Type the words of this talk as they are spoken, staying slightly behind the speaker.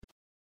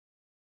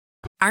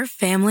Our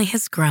family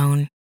has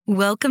grown.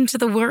 Welcome to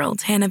the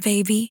world, Hannah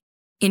baby.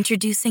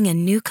 Introducing a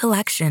new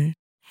collection,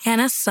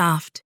 Hannah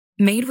Soft,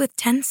 made with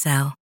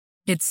Tencel.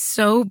 It's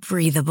so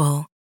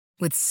breathable,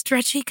 with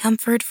stretchy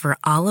comfort for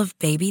all of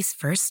baby's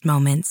first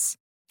moments.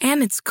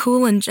 And it's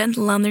cool and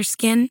gentle on their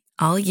skin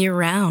all year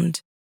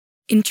round.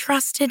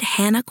 Entrusted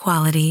Hannah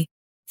quality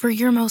for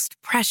your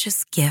most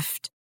precious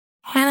gift.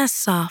 Hannah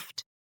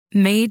Soft,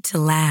 made to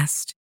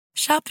last.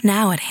 Shop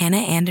now at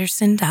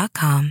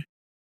hannahanderson.com.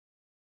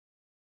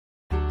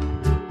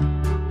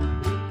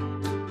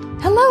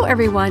 Hello,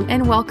 everyone,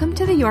 and welcome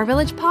to the Your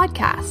Village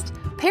podcast,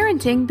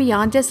 Parenting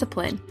Beyond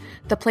Discipline,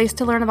 the place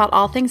to learn about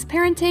all things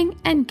parenting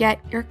and get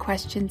your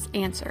questions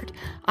answered.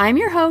 I'm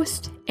your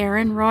host,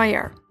 Erin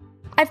Royer.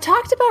 I've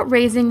talked about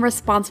raising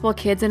responsible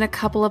kids in a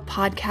couple of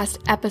podcast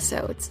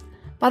episodes,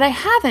 but I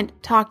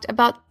haven't talked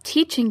about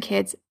teaching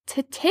kids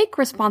to take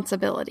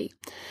responsibility.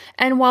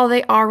 And while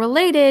they are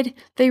related,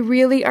 they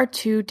really are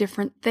two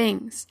different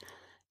things.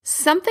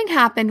 Something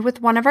happened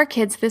with one of our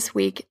kids this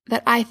week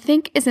that I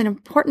think is an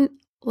important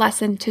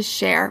lesson to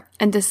share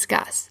and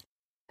discuss,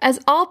 as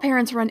all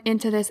parents run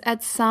into this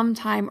at some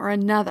time or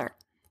another.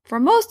 For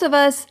most of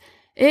us,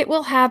 it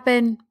will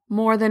happen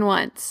more than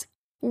once.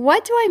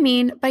 What do I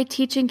mean by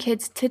teaching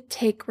kids to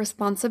take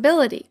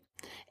responsibility?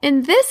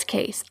 In this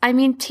case, I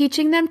mean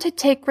teaching them to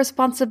take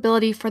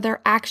responsibility for their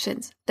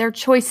actions, their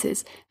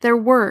choices, their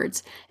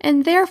words,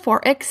 and therefore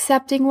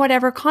accepting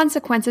whatever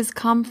consequences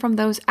come from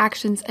those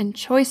actions and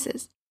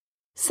choices.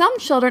 Some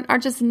children are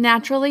just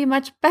naturally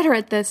much better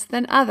at this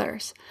than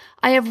others.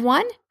 I have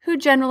one who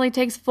generally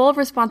takes full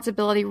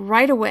responsibility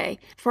right away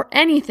for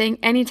anything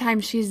anytime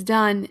she's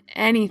done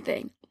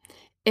anything.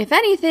 If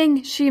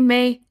anything, she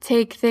may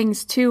take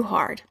things too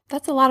hard.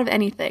 That's a lot of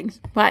anything.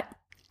 But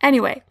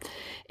anyway,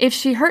 if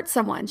she hurts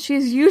someone,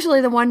 she's usually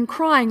the one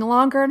crying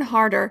longer and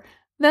harder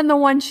than the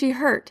one she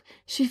hurt.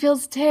 She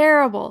feels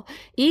terrible,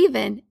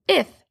 even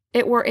if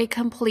it were a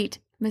complete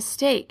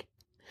mistake.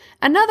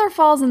 Another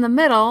falls in the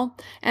middle,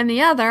 and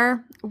the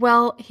other,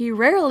 well, he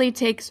rarely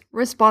takes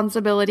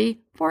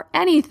responsibility for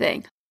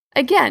anything.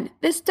 Again,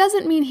 this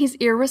doesn't mean he's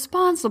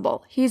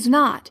irresponsible. He's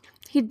not.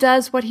 He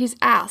does what he's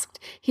asked.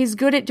 He's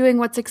good at doing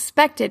what's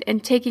expected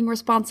and taking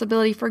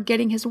responsibility for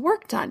getting his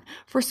work done,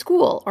 for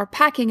school, or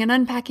packing and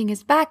unpacking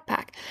his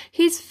backpack.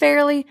 He's a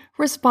fairly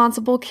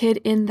responsible kid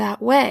in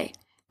that way.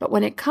 But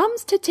when it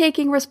comes to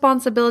taking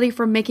responsibility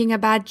for making a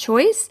bad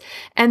choice,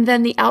 and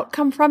then the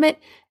outcome from it,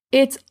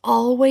 it's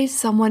always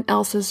someone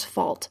else's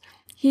fault.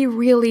 He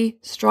really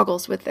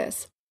struggles with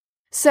this.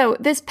 So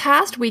this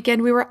past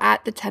weekend, we were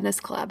at the tennis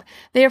club.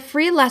 They have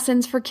free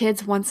lessons for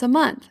kids once a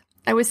month.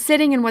 I was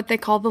sitting in what they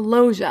call the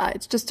loggia.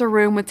 It's just a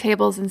room with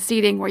tables and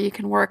seating where you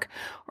can work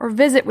or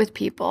visit with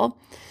people.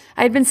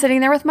 I had been sitting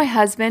there with my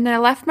husband, and I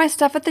left my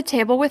stuff at the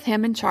table with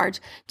him in charge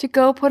to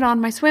go put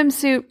on my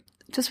swimsuit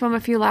to swim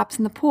a few laps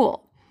in the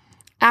pool.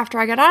 After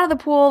I got out of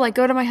the pool, I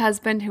go to my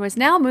husband, who has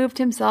now moved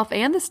himself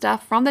and the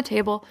stuff from the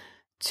table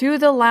to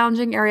the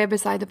lounging area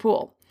beside the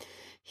pool.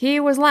 He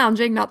was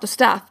lounging, not the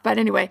stuff, but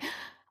anyway,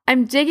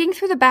 I'm digging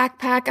through the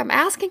backpack. I'm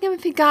asking him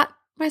if he got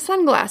my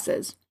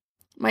sunglasses.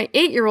 My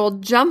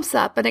 8-year-old jumps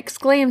up and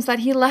exclaims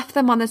that he left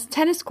them on this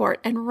tennis court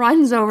and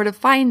runs over to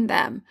find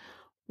them.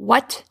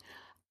 What?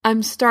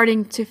 I'm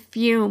starting to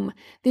fume.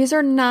 These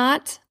are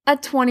not a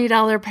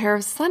 $20 pair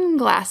of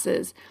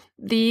sunglasses.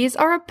 These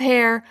are a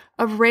pair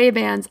of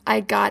Ray-Bans I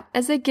got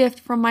as a gift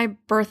from my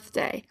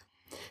birthday.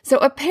 So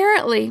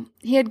apparently,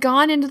 he had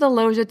gone into the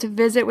loggia to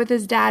visit with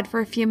his dad for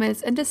a few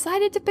minutes and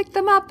decided to pick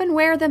them up and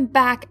wear them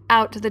back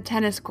out to the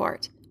tennis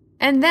court.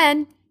 And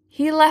then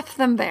he left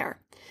them there.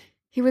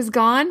 He was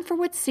gone for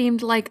what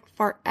seemed like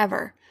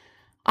forever.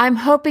 I'm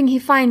hoping he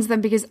finds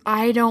them because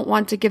I don't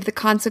want to give the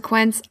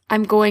consequence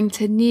I'm going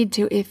to need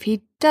to if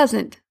he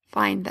doesn't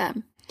find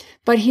them.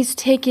 But he's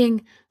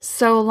taking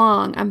so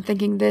long. I'm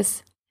thinking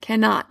this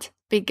cannot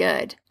be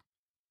good.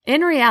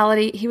 In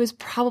reality, he was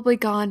probably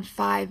gone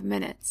 5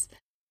 minutes.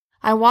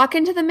 I walk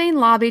into the main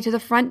lobby to the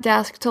front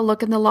desk to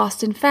look in the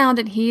lost and found,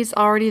 and he's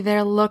already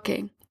there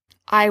looking.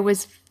 I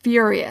was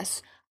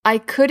furious. I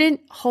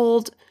couldn't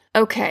hold...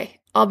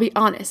 Okay, I'll be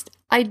honest.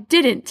 I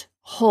didn't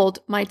hold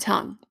my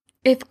tongue.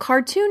 If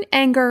cartoon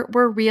anger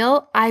were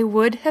real, I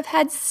would have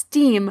had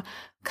steam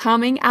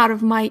coming out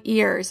of my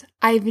ears.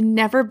 I've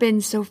never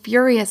been so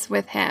furious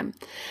with him.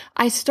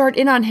 I start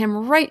in on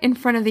him right in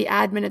front of the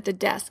admin at the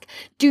desk.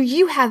 Do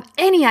you have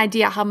any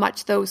idea how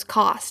much those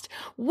cost?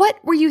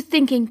 What were you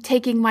thinking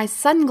taking my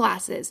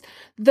sunglasses?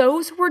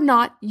 Those were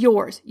not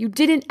yours. You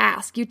didn't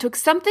ask. You took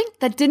something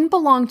that didn't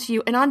belong to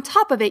you, and on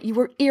top of it, you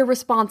were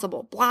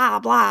irresponsible. Blah,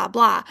 blah,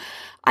 blah.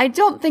 I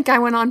don't think I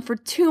went on for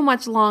too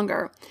much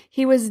longer.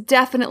 He was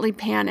definitely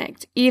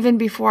panicked, even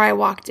before I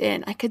walked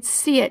in. I could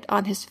see it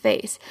on his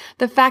face.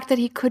 The fact that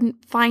he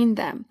couldn't find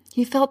them.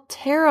 He felt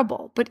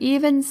terrible, but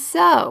even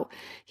so,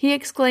 he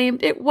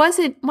exclaimed, "It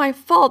wasn't my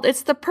fault.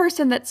 It's the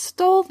person that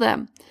stole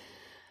them."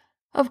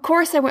 Of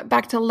course, I went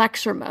back to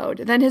lecture mode.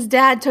 Then his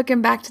dad took him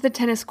back to the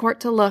tennis court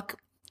to look.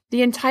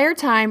 The entire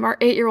time, our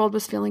 8-year-old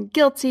was feeling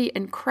guilty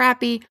and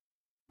crappy.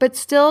 but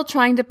still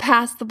trying to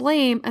pass the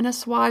blame and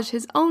assuage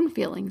his own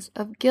feelings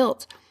of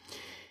guilt.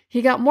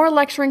 He got more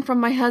lecturing from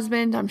my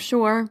husband, I'm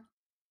sure.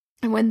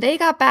 And when they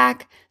got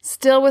back,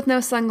 still with no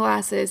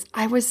sunglasses,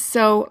 I was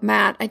so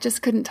mad. I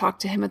just couldn't talk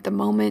to him at the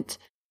moment.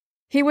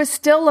 He was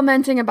still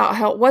lamenting about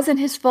how it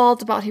wasn't his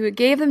fault, about how he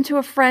gave them to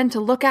a friend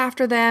to look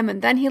after them,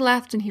 and then he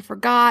left and he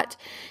forgot.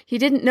 He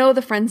didn't know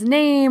the friend's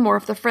name or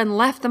if the friend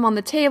left them on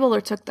the table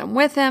or took them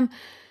with him,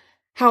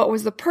 how it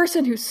was the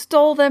person who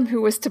stole them who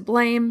was to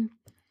blame.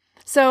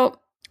 So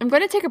I'm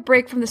going to take a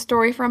break from the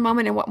story for a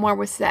moment and what more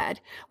was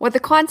said, what the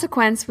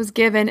consequence was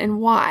given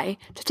and why,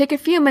 to take a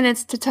few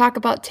minutes to talk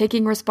about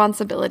taking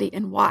responsibility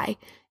and why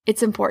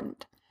it's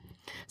important.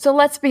 So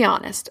let's be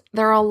honest,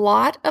 there are a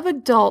lot of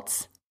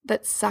adults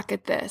that suck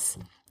at this.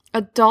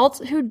 Adults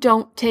who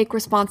don't take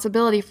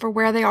responsibility for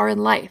where they are in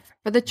life,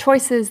 for the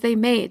choices they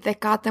made that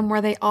got them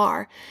where they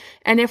are.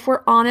 And if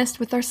we're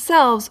honest with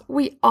ourselves,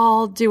 we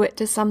all do it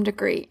to some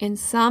degree in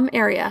some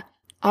area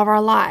of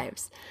our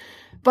lives.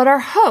 But our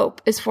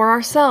hope is for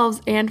ourselves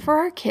and for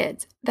our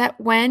kids that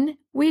when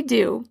we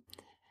do,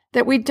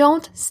 that we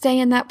don't stay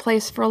in that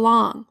place for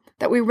long,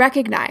 that we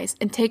recognize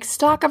and take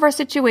stock of our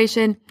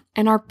situation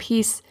and our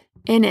peace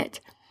in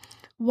it.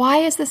 Why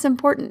is this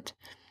important?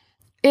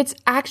 It's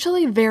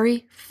actually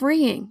very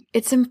freeing.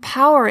 It's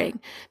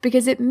empowering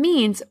because it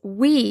means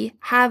we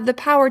have the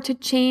power to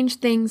change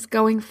things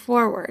going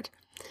forward.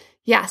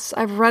 Yes,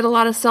 I've read a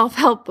lot of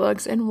self-help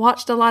books and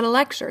watched a lot of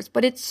lectures,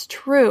 but it's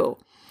true.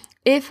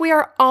 If we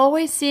are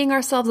always seeing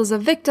ourselves as a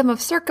victim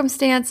of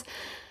circumstance,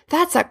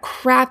 that's a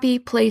crappy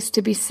place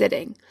to be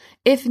sitting.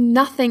 If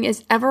nothing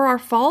is ever our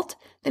fault,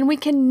 then we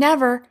can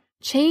never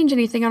change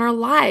anything in our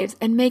lives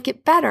and make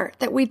it better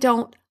that we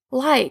don't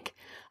like.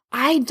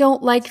 I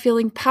don't like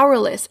feeling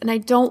powerless, and I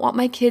don't want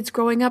my kids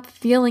growing up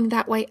feeling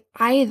that way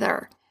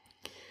either.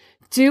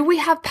 Do we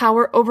have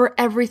power over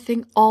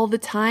everything all the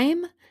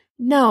time?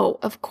 No,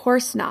 of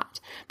course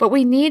not. But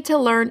we need to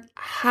learn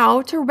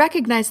how to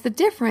recognize the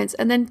difference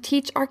and then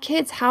teach our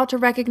kids how to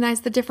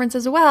recognize the difference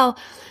as well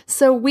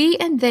so we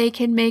and they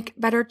can make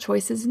better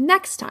choices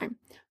next time,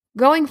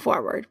 going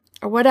forward,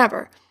 or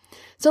whatever.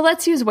 So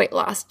let's use weight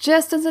loss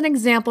just as an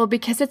example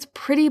because it's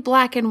pretty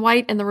black and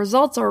white and the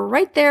results are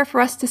right there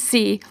for us to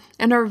see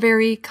and are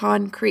very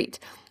concrete,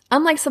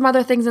 unlike some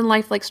other things in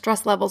life like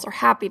stress levels or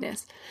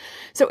happiness.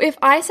 So if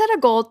I set a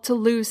goal to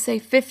lose, say,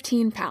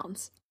 15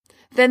 pounds,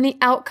 then the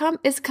outcome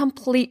is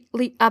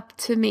completely up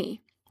to me.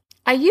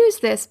 I use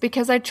this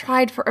because I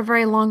tried for a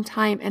very long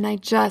time and I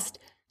just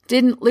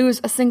didn't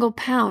lose a single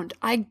pound.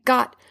 I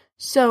got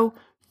so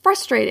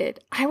frustrated.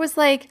 I was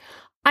like,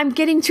 I'm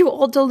getting too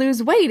old to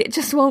lose weight. It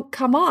just won't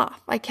come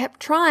off. I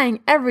kept trying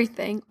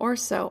everything, or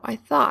so I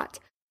thought.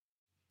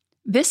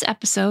 This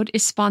episode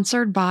is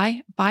sponsored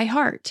by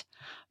ByHeart.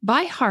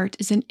 ByHeart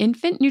is an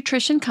infant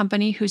nutrition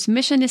company whose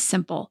mission is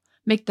simple: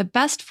 make the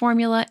best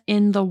formula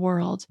in the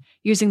world.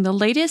 Using the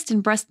latest in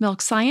breast milk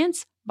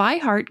science,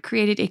 ByHeart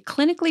created a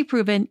clinically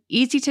proven,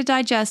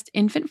 easy-to-digest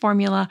infant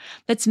formula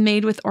that's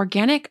made with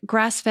organic,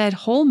 grass-fed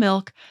whole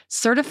milk,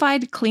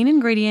 certified clean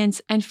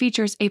ingredients, and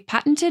features a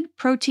patented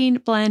protein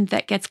blend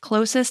that gets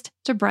closest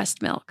to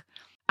breast milk.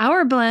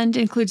 Our blend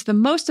includes the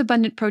most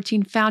abundant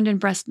protein found in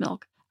breast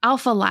milk,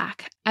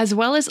 alpha-lac, as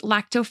well as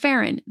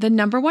lactoferrin, the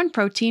 #1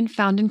 protein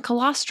found in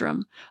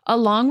colostrum,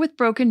 along with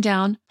broken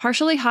down,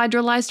 partially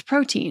hydrolyzed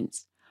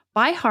proteins.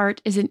 ByHeart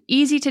is an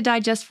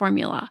easy-to-digest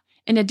formula.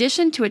 In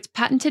addition to its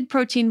patented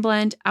protein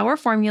blend, our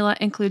formula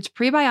includes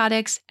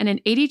prebiotics and an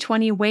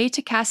 80-20 whey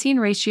to casein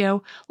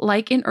ratio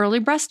like in early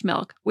breast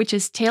milk, which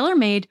is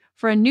tailor-made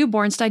for a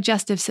newborn's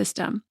digestive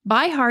system.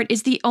 ByHeart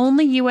is the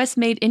only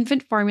U.S.-made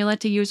infant formula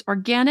to use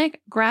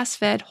organic,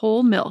 grass-fed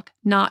whole milk,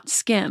 not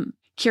skim.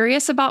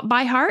 Curious about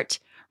ByHeart?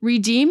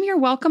 Redeem your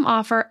welcome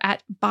offer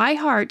at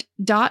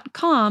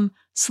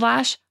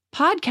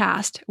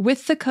byheart.com/podcast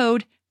with the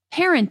code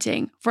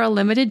PARENTING for a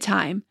limited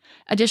time.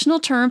 Additional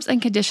terms and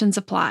conditions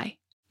apply.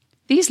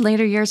 These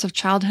later years of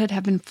childhood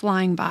have been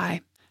flying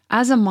by.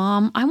 As a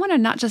mom, I want to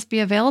not just be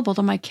available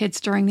to my kids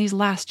during these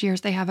last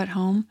years they have at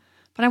home,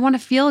 but I want to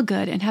feel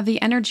good and have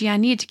the energy I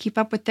need to keep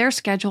up with their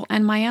schedule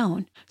and my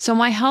own. So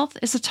my health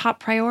is a top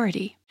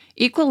priority.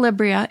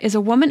 Equilibria is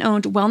a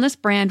woman-owned wellness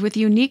brand with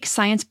unique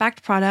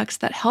science-backed products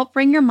that help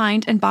bring your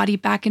mind and body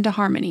back into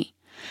harmony.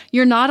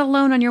 You're not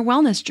alone on your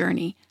wellness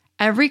journey.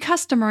 Every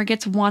customer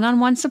gets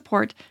one-on-one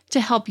support to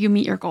help you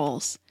meet your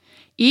goals.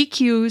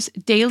 EQ's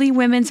Daily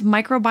Women's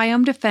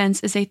Microbiome Defense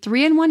is a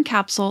 3-in-1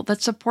 capsule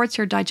that supports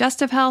your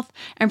digestive health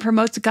and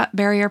promotes gut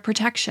barrier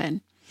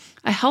protection.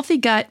 A healthy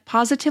gut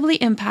positively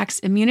impacts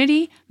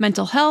immunity,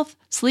 mental health,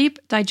 sleep,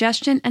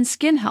 digestion, and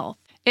skin health.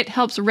 It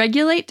helps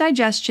regulate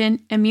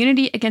digestion,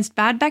 immunity against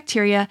bad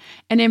bacteria,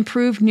 and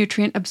improve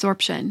nutrient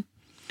absorption.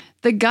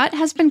 The gut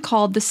has been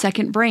called the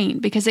second brain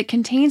because it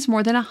contains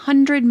more than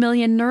 100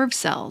 million nerve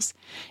cells.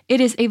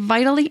 It is a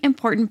vitally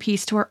important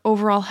piece to our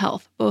overall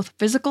health, both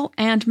physical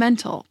and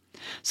mental.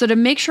 So to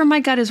make sure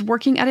my gut is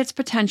working at its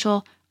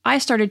potential, I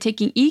started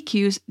taking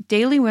EQ's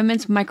Daily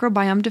Women's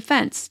Microbiome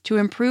Defense to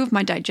improve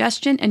my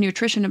digestion and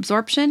nutrition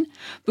absorption,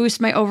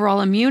 boost my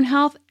overall immune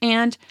health,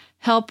 and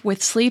help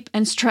with sleep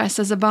and stress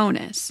as a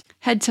bonus.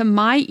 Head to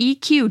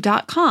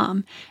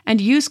myeq.com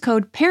and use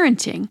code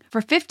PARENTING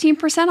for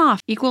 15%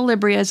 off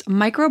Equilibria's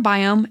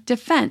microbiome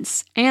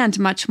defense and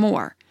much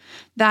more.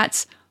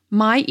 That's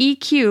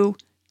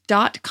myeq.com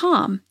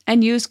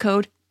and use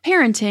code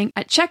PARENTING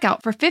at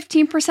checkout for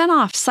 15%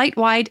 off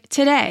site-wide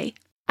today.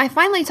 I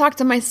finally talked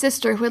to my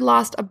sister who had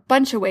lost a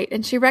bunch of weight,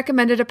 and she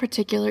recommended a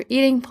particular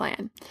eating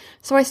plan.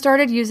 So I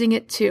started using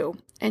it too.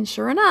 And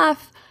sure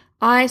enough,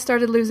 I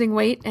started losing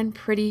weight and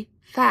pretty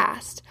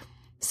fast.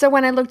 So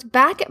when I looked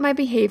back at my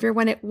behavior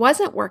when it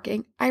wasn't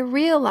working, I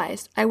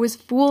realized I was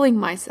fooling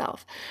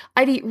myself.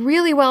 I'd eat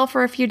really well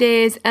for a few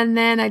days, and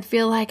then I'd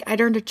feel like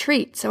I'd earned a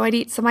treat. So I'd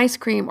eat some ice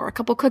cream or a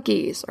couple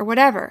cookies or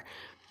whatever.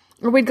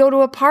 Or we'd go to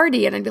a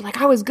party and I'd be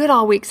like, I was good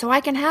all week, so I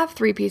can have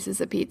 3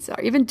 pieces of pizza,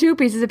 or even 2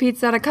 pieces of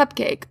pizza and a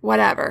cupcake,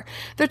 whatever.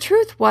 The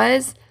truth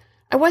was,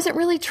 I wasn't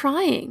really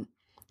trying.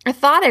 I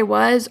thought I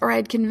was, or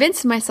I'd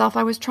convinced myself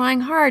I was trying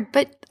hard,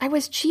 but I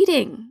was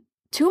cheating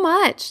too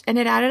much, and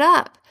it added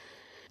up.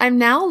 I've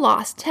now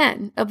lost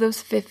 10 of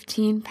those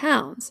 15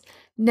 pounds.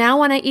 Now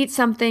when I eat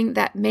something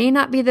that may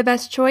not be the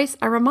best choice,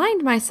 I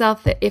remind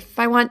myself that if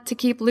I want to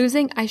keep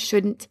losing, I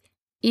shouldn't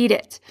eat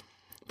it.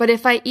 But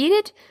if I eat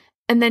it,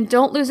 and then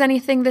don't lose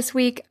anything this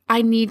week,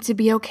 I need to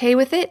be okay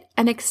with it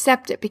and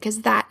accept it,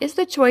 because that is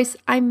the choice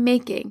I'm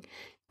making.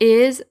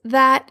 Is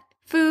that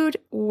food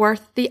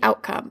worth the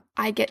outcome?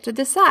 I get to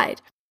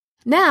decide.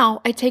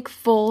 Now I take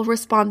full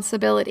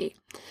responsibility.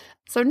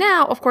 So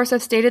now, of course,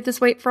 I've stayed at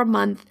this weight for a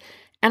month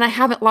and I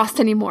haven't lost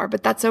any more,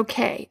 but that's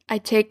okay. I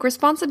take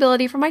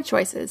responsibility for my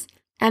choices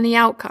and the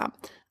outcome.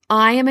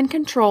 I am in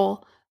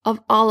control of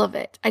all of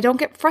it. I don't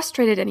get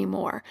frustrated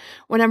anymore.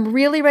 When I'm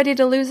really ready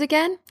to lose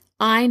again,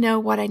 I know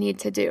what I need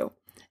to do.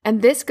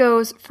 And this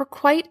goes for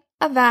quite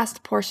a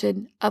vast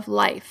portion of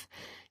life.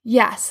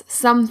 Yes,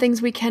 some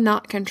things we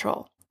cannot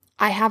control.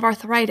 I have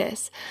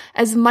arthritis.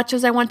 As much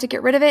as I want to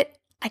get rid of it,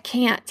 I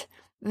can't.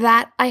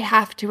 That I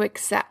have to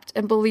accept.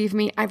 And believe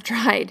me, I've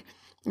tried.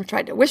 I've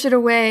tried to wish it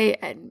away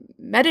and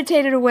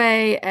meditate it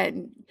away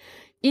and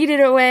eat it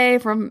away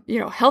from,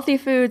 healthy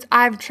foods.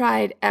 I've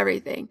tried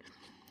everything.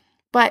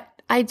 But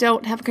I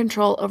don't have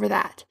control over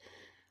that.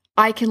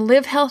 I can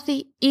live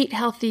healthy, eat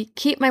healthy,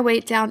 keep my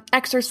weight down,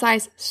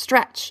 exercise,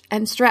 stretch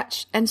and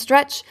stretch and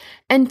stretch,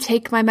 and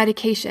take my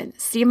medication,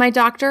 see my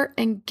doctor,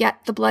 and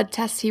get the blood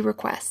tests he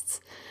requests.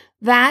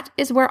 That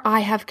is where I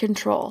have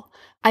control.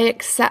 I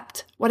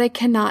accept what I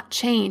cannot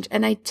change,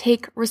 and I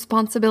take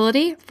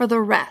responsibility for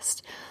the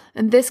rest.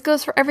 And this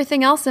goes for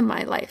everything else in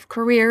my life,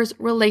 careers,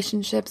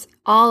 relationships,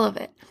 all of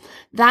it.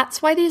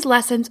 That's why these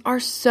lessons are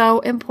so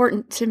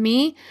important to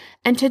me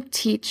and to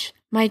teach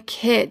my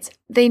kids.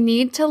 They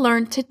need to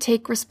learn to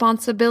take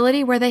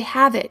responsibility where they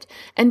have it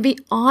and be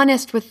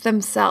honest with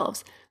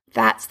themselves.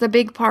 That's the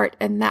big part,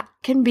 and that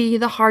can be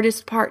the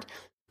hardest part.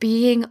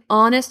 Being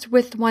honest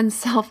with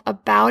oneself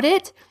about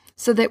it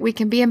so that we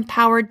can be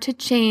empowered to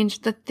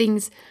change the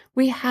things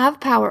we have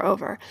power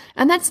over.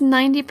 And that's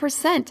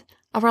 90%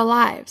 of our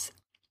lives.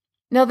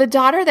 Now, the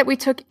daughter that we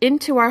took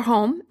into our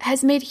home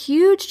has made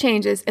huge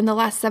changes in the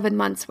last 7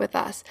 months with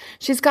us.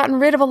 She's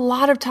gotten rid of a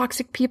lot of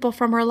toxic people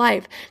from her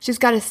life. She's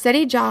got a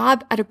steady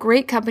job at a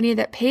great company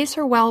that pays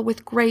her well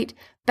with great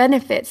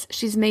benefits.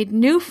 She's made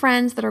new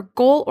friends that are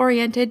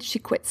goal-oriented. She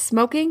quit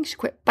smoking. She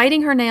quit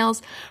biting her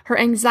nails. Her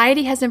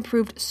anxiety has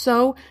improved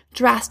so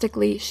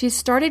drastically. She's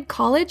started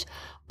college.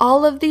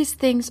 All of these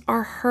things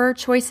are her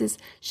choices.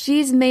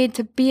 She's made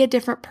to be a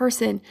different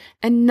person,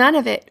 and none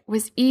of it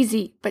was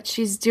easy, but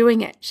she's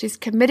doing it. She's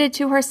committed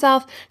to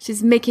herself.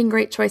 She's making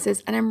great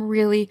choices, and I'm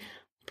really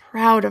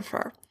proud of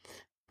her.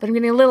 But I'm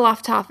getting a little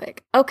off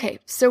topic. Okay,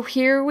 so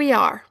here we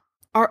are,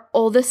 our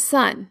oldest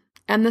son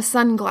and the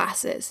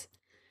sunglasses,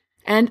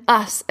 and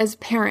us as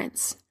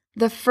parents.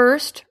 The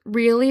first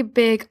really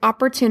big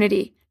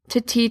opportunity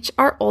to teach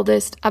our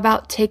oldest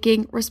about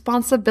taking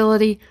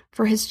responsibility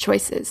for his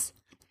choices.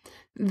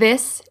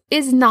 This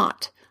is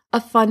not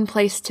a fun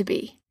place to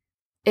be.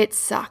 It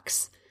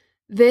sucks.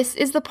 This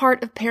is the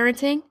part of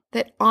parenting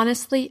that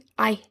honestly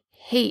I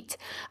hate.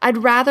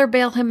 I'd rather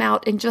bail him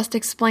out and just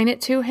explain it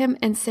to him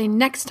and say,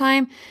 next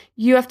time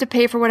you have to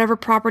pay for whatever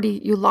property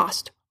you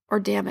lost or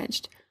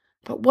damaged.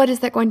 But what is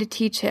that going to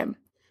teach him?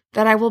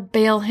 That I will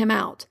bail him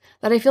out,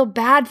 that I feel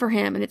bad for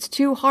him and it's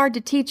too hard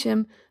to teach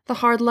him the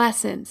hard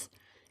lessons.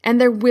 And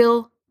there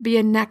will be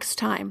a next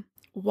time.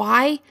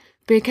 Why?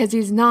 Because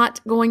he's not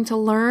going to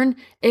learn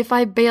if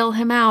I bail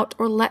him out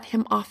or let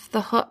him off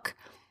the hook.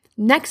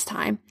 Next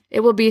time, it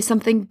will be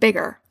something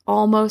bigger,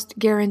 almost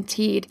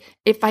guaranteed,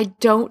 if I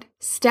don't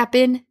step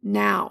in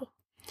now.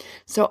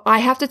 So I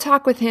have to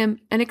talk with him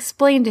and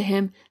explain to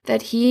him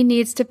that he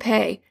needs to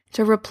pay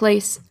to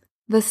replace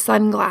the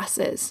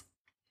sunglasses.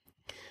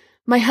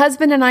 My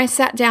husband and I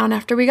sat down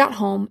after we got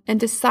home and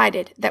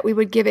decided that we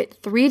would give it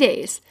 3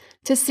 days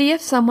to see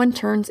if someone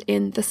turns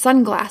in the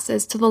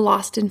sunglasses to the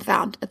lost and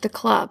found at the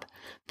club.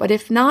 But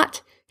if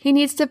not, he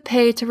needs to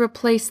pay to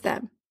replace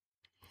them.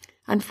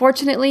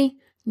 Unfortunately,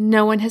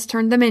 no one has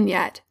turned them in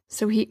yet,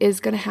 so he is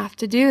going to have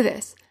to do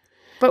this.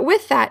 But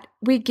with that,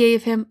 we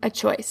gave him a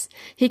choice.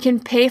 He can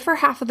pay for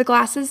half of the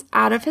glasses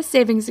out of his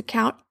savings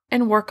account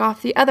and work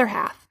off the other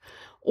half,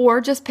 or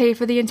just pay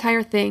for the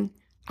entire thing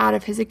out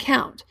of his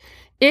account.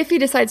 If he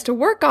decides to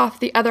work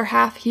off the other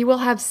half, he will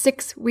have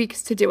 6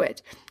 weeks to do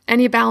it.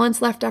 Any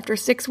balance left after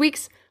 6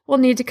 weeks will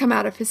need to come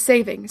out of his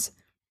savings.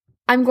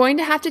 I'm going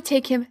to have to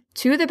take him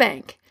to the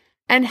bank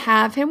and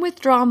have him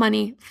withdraw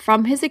money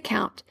from his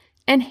account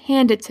and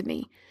hand it to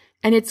me.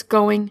 And it's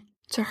going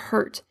to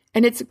hurt.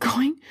 And it's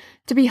going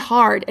to be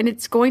hard. And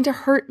it's going to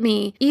hurt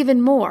me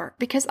even more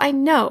because I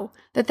know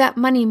that that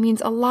money means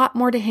a lot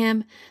more to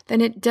him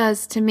than it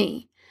does to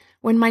me.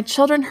 When my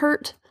children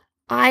hurt,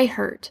 I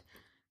hurt.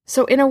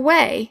 So in a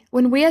way,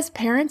 when we as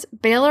parents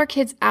bail our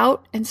kids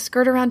out and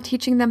skirt around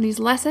teaching them these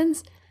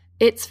lessons,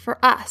 it's for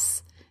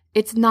us.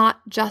 It's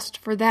not just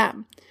for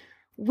them.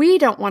 We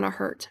don't want to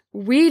hurt.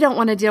 We don't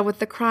want to deal with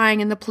the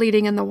crying and the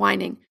pleading and the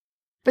whining.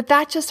 But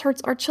that just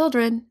hurts our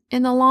children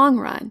in the long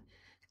run.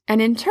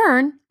 And in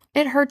turn,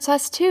 it hurts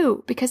us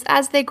too, because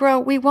as they grow,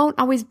 we won't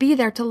always be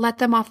there to let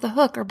them off the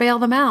hook or bail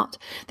them out.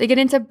 They get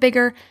into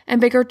bigger and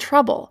bigger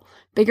trouble.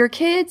 Bigger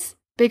kids,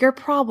 bigger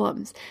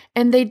problems,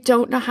 and they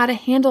don't know how to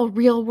handle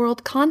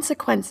real-world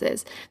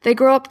consequences. They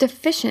grow up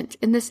deficient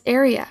in this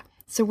area.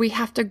 So we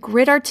have to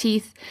grit our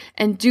teeth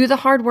and do the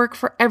hard work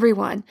for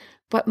everyone,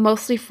 but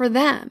mostly for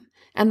them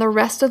and the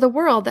rest of the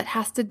world that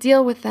has to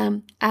deal with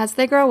them as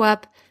they grow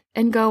up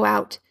and go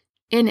out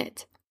in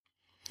it.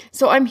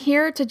 So I'm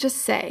here to just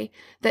say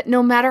that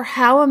no matter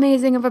how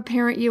amazing of a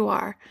parent you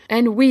are,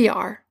 and we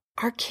are,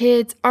 our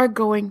kids are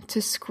going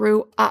to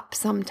screw up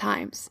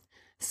sometimes.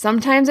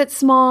 Sometimes it's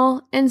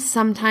small and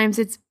sometimes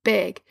it's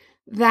big.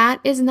 That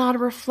is not a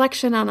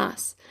reflection on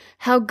us,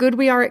 how good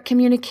we are at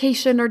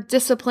communication or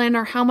discipline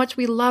or how much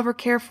we love or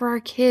care for our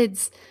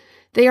kids.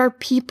 They are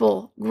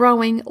people,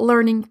 growing,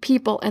 learning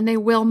people, and they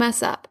will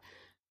mess up,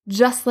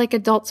 just like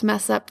adults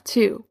mess up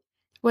too.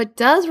 What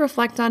does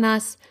reflect on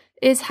us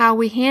is how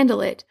we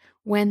handle it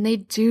when they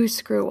do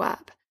screw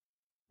up.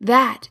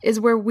 That is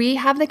where we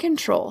have the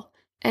control,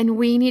 and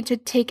we need to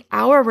take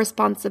our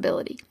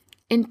responsibility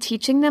in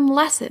teaching them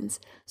lessons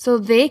so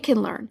they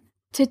can learn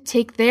to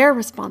take their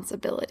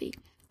responsibility.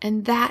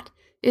 And that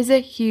is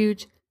a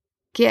huge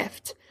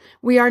gift.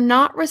 We are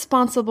not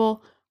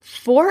responsible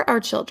for our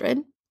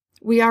children.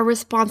 We are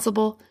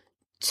responsible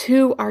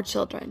to our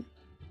children.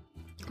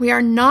 We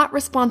are not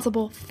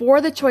responsible for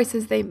the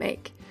choices they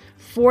make,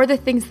 for the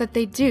things that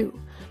they do,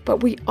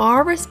 but we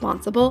are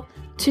responsible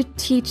to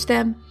teach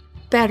them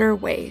better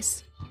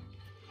ways.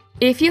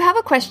 If you have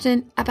a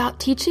question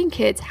about teaching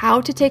kids how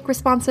to take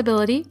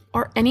responsibility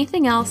or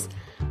anything else,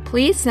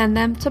 please send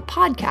them to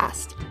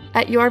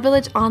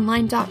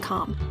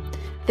podcast@yourvillageonline.com.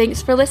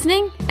 Thanks for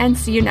listening and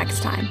see you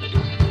next time.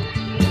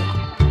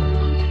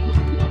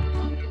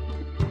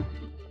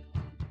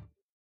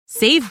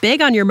 Save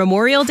big on your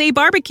Memorial Day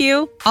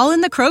barbecue, all in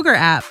the Kroger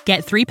app.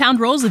 Get 3-pound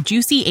rolls of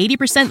juicy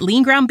 80%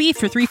 lean ground beef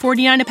for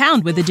 $3.49 a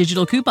pound with a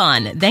digital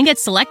coupon. Then get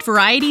select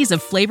varieties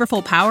of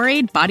flavorful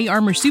Powerade, Body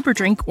Armor Super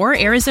Drink, or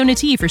Arizona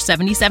tea for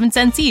 77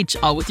 cents each,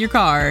 all with your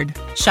card.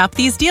 Shop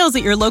these deals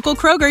at your local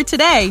Kroger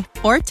today,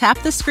 or tap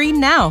the screen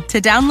now to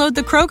download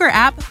the Kroger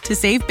app to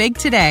save big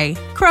today.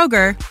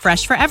 Kroger,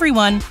 fresh for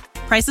everyone.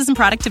 Prices and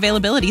product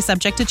availability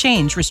subject to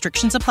change.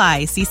 Restrictions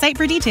apply. See site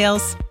for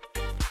details.